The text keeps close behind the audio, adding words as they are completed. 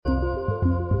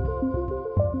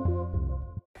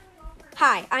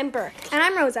Hi, I'm Burke. And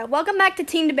I'm Rosa. Welcome back to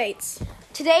Teen Debates.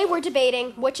 Today we're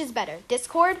debating which is better,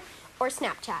 Discord or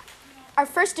Snapchat. Our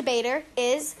first debater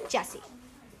is Jessie.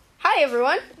 Hi,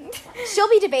 everyone. She'll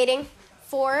be debating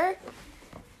for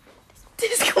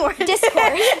Discord. and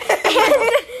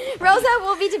Rosa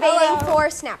will be debating for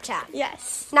Snapchat.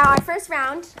 Yes. Now our first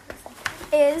round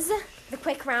is the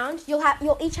quick round.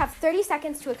 You'll each have 30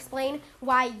 seconds to explain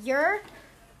why your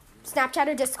Snapchat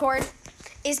or Discord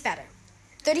is better.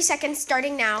 30 seconds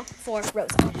starting now for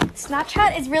Rosa.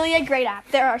 Snapchat is really a great app.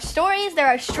 There are stories, there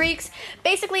are streaks.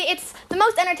 Basically, it's the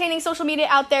most entertaining social media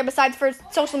out there besides for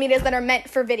social medias that are meant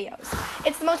for videos.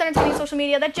 It's the most entertaining social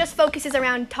media that just focuses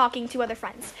around talking to other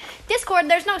friends. Discord,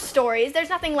 there's no stories, there's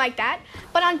nothing like that.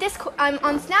 But on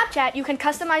Snapchat, you can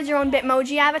customize your own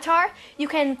Bitmoji avatar. You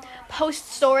can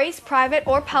post stories, private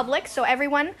or public, so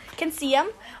everyone can see them.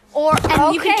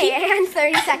 You can keep and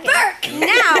 30 seconds.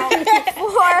 Now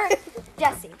for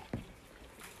Jessie.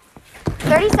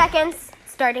 30 seconds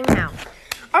starting now.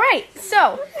 All right,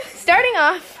 so starting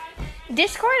off,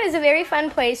 Discord is a very fun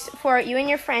place for you and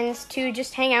your friends to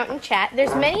just hang out and chat.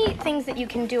 There's many things that you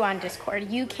can do on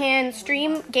Discord. You can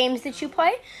stream games that you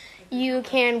play. You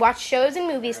can watch shows and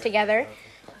movies together.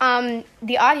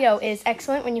 The audio is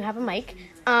excellent when you have a mic.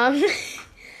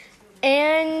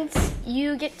 And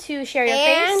you get to share your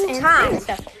face and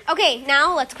stuff. Okay,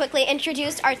 now let's quickly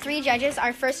introduce our three judges.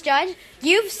 Our first judge,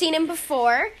 you've seen him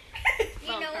before.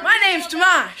 My name's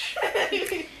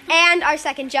Tomash. And our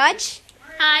second judge.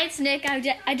 Hi, it's Nick.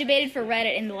 I debated for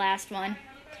Reddit in the last one.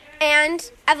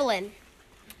 And Evelyn.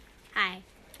 Hi.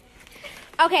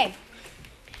 Okay,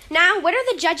 now what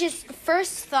are the judges'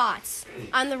 first thoughts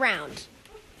on the round?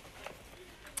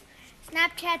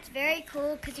 Snapchat's very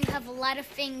cool because you have a lot of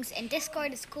things, and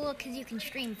Discord is cool because you can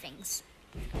stream things.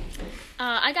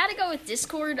 I gotta go with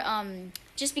Discord,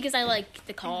 just because I like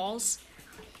the calls,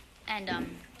 and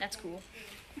that's cool.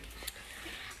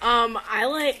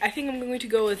 I think I'm going to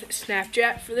go with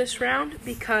Snapchat for this round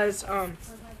because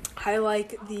I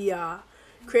like the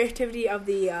creativity of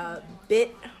the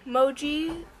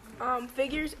Bitmoji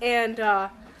figures and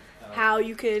how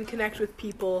you can connect with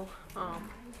people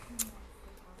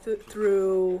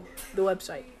through the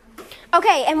website.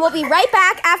 Okay, and we'll be right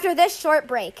back after this short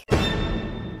break.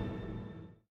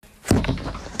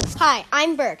 Hi,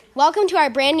 I'm Burke. Welcome to our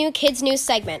brand new Kids News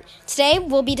segment. Today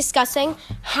we'll be discussing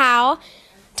how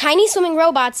tiny swimming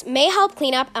robots may help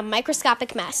clean up a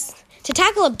microscopic mess. To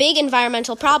tackle a big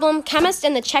environmental problem, chemists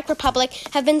in the Czech Republic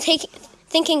have been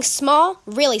thinking small,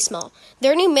 really small.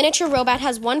 Their new miniature robot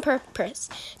has one purpose: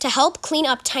 to help clean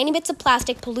up tiny bits of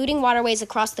plastic polluting waterways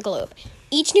across the globe.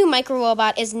 Each new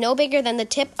micro-robot is no bigger than the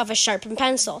tip of a sharpened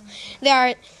pencil. They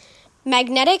are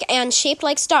magnetic and shaped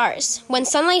like stars. When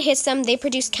sunlight hits them, they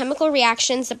produce chemical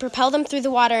reactions that propel them through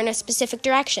the water in a specific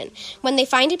direction. When they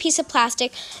find a piece of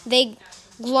plastic, they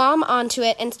glom onto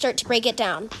it and start to break it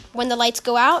down. When the lights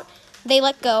go out, they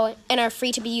let go and are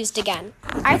free to be used again.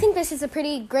 I think this is a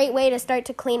pretty great way to start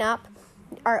to clean up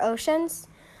our oceans.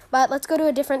 But let's go to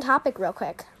a different topic real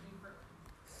quick.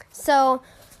 So,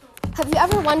 have you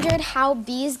ever wondered how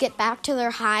bees get back to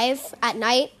their hive at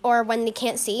night or when they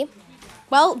can't see?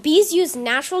 Well, bees use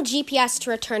natural GPS to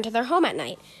return to their home at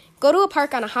night. Go to a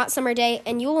park on a hot summer day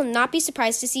and you will not be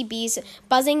surprised to see bees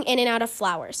buzzing in and out of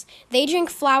flowers. They drink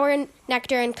flower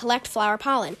nectar and collect flower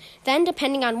pollen. Then,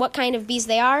 depending on what kind of bees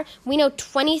they are, we know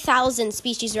 20,000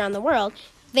 species around the world,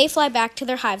 they fly back to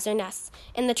their hives or nests.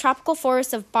 In the tropical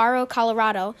forests of Barro,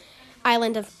 Colorado,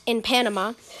 in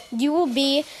Panama, you will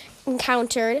be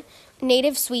encountered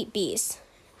native sweet bees.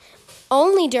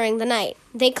 Only during the night.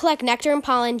 They collect nectar and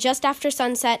pollen just after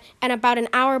sunset and about an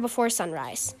hour before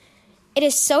sunrise. It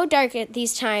is so dark at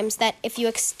these times that if you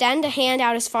extend a hand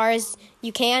out as far as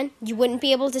you can, you wouldn't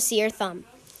be able to see your thumb,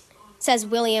 says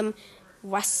William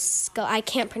Weislow. I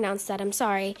can't pronounce that, I'm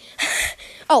sorry.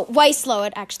 Weislow,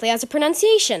 it actually has a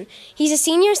pronunciation. He's a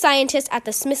senior scientist at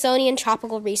the Smithsonian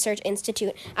Tropical Research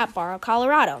Institute at Barro,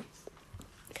 Colorado.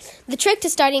 The trick to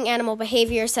studying animal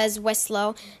behavior, says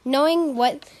Weislow, knowing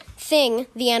what thing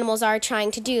the animals are trying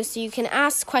to do so you can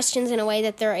ask questions in a way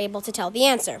that they're able to tell the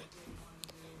answer.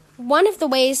 One of the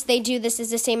ways they do this is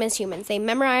the same as humans. They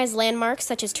memorize landmarks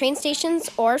such as train stations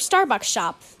or Starbucks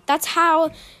shop. That's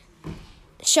how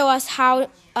show us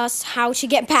how to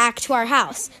get back to our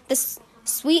house. The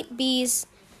sweet bees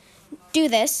do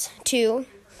this too.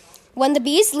 When the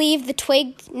bees leave the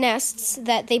twig nests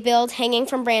that they build hanging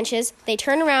from branches, they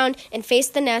turn around and face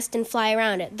the nest and fly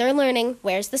around it. They're learning,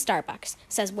 where's the Starbucks,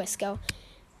 says Wisco.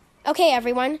 Okay,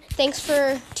 everyone, thanks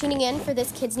for tuning in for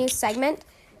this Kids News segment.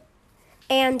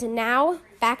 And now,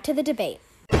 back to the debate.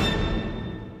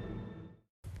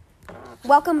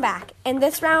 welcome back. In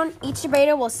this round, each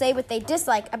debater will say what they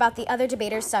dislike about the other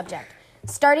debater's subject.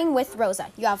 Starting with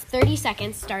Rosa. You have 30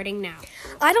 seconds starting now.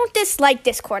 I don't dislike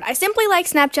Discord. I simply like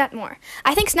Snapchat more.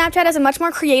 I think Snapchat is a much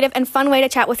more creative and fun way to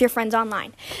chat with your friends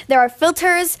online. There are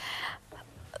filters.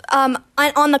 On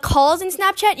the calls in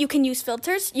Snapchat, you can use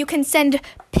filters. You can send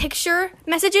picture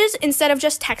messages instead of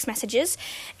just text messages,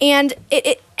 and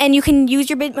you can use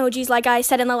your Bitmojis, like I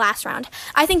said in the last round.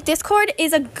 I think Discord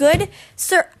is a good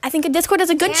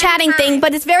chatting thing,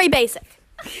 but it's very basic.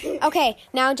 Okay,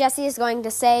 now Jessie is going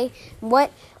to say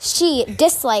what she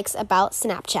dislikes about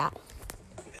Snapchat.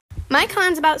 My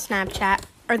cons about Snapchat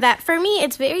are that for me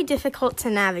it's very difficult to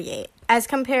navigate as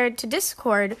compared to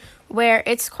Discord, where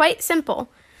it's quite simple.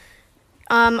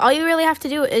 All you really have to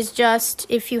do is just,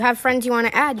 if you have friends you want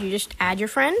to add, you just add your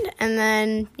friend and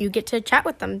then you get to chat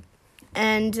with them.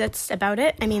 And that's about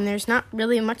it. I mean, there's not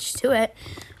really much to it.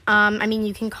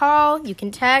 You can call, you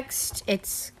can text.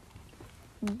 It's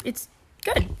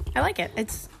good. I like it.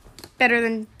 It's better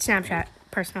than Snapchat,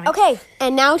 personally. Okay,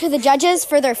 and now to the judges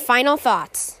for their final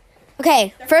thoughts.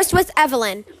 Okay, first with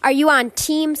Evelyn. Are you on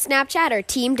Team Snapchat or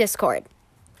Team Discord?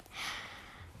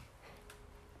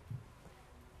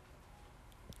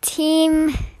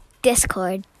 Team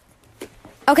Discord.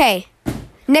 Okay,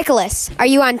 Nicholas. Are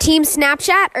you on Team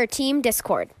Snapchat or Team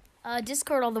Discord?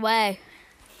 Discord all the way.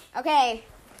 Okay.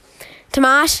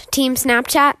 Tomash, Team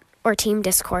Snapchat or Team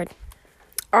Discord?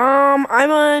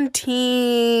 I'm on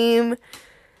Team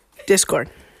Discord.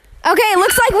 Okay,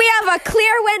 looks like we have a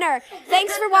clear winner.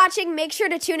 Thanks for watching. Make sure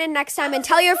to tune in next time and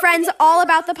tell your friends all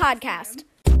about the podcast.